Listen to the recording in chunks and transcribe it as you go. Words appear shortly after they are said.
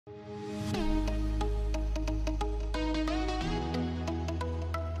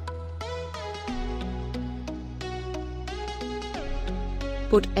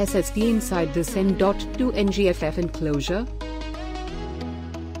Put SSD inside this M.2 NGFF enclosure.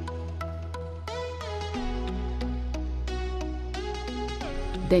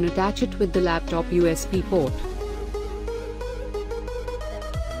 Then attach it with the laptop USB port.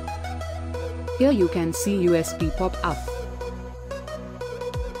 Here you can see USB pop up.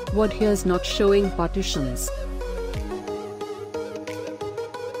 What here's not showing partitions.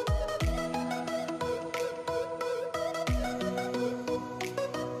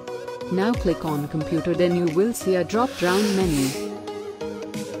 Now click on computer, then you will see a drop-down menu.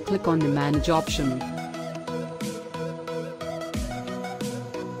 Click on the manage option.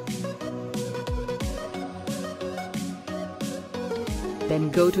 Then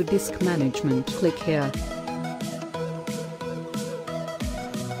go to disk management, click here.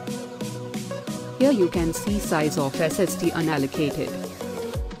 Here you can see size of SSD unallocated.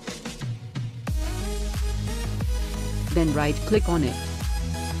 Then right click on it.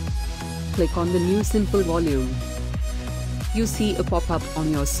 Click on the new simple volume. You see a pop-up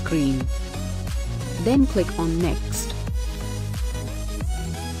on your screen. Then click on next.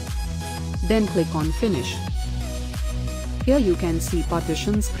 Then click on finish. Here you can see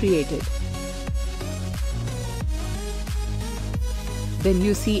partitions created. Then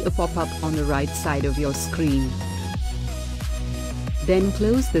you see a pop-up on the right side of your screen. Then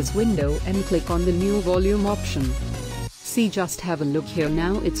close this window and click on the new volume option. See, just have a look here,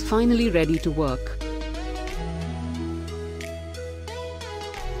 now it's finally ready to work.